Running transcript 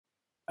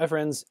Hi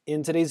friends,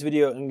 in today's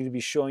video I'm going to be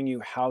showing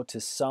you how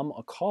to sum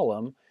a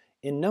column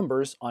in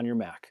Numbers on your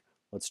Mac.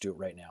 Let's do it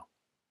right now.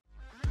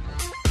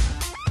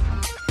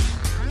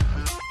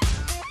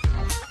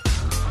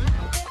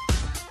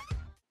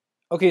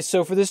 Okay,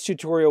 so for this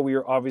tutorial we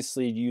are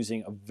obviously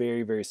using a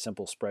very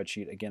simple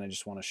spreadsheet. Again, I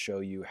just want to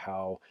show you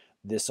how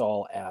this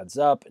all adds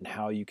up and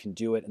how you can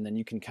do it, and then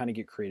you can kind of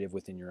get creative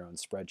within your own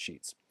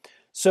spreadsheets.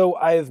 So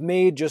I've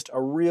made just a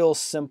real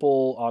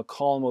simple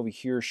column over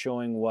here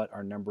showing what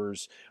our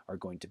numbers are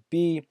going to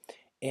be.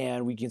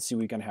 And we can see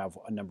we can have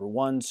a number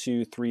 1,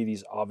 2, 3.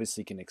 These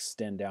obviously can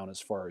extend down as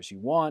far as you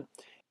want.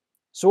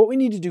 So what we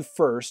need to do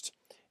first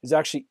is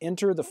actually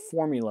enter the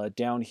formula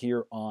down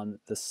here on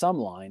the sum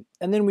line,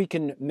 and then we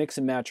can mix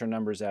and match our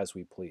numbers as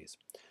we please.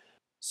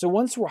 So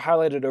once we're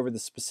highlighted over the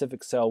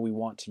specific cell we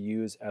want to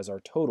use as our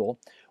total,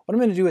 what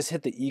I'm going to do is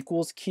hit the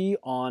equals key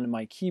on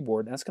my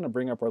keyboard, and that's going to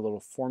bring up our little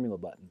formula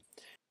button.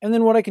 And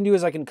then what I can do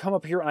is I can come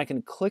up here and I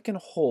can click and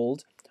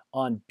hold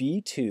on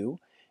B2,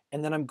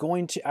 and then I'm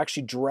going to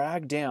actually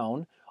drag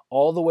down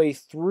all the way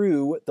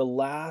through the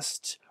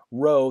last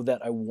row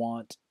that I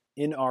want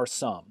in our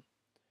sum.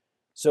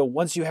 So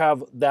once you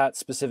have that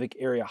specific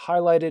area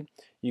highlighted,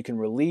 you can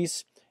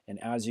release,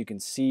 and as you can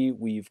see,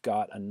 we've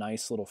got a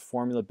nice little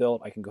formula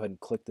built. I can go ahead and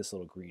click this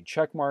little green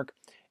check mark,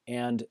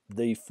 and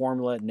the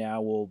formula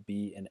now will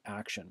be in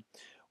action.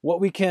 What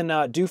we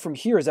can do from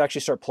here is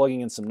actually start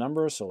plugging in some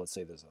numbers. So let's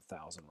say there's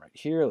 1,000 right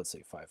here. Let's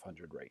say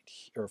 500 right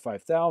here, or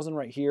 5,000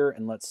 right here,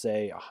 and let's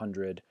say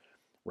 100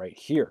 right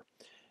here.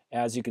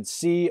 As you can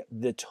see,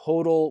 the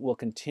total will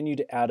continue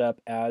to add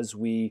up as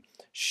we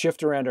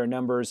shift around our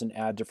numbers and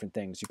add different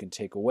things. You can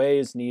take away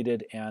as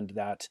needed, and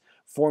that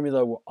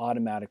formula will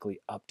automatically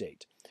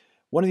update.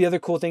 One of the other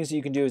cool things that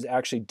you can do is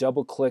actually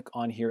double click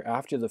on here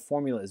after the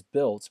formula is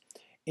built,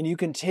 and you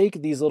can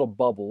take these little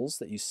bubbles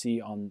that you see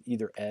on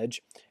either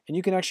edge, and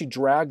you can actually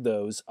drag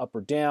those up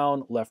or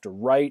down, left or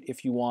right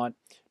if you want,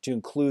 to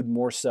include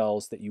more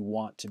cells that you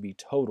want to be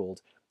totaled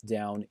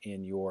down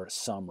in your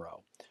sum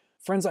row.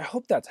 Friends, I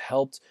hope that's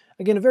helped.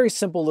 Again, a very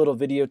simple little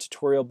video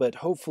tutorial, but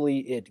hopefully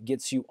it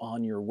gets you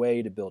on your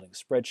way to building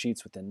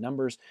spreadsheets within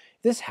Numbers.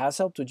 If this has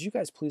helped, would you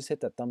guys please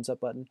hit that thumbs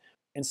up button?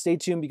 And stay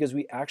tuned because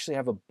we actually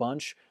have a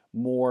bunch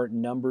more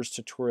Numbers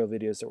tutorial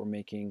videos that we're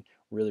making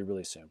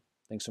really soon.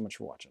 Thanks so much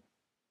for watching.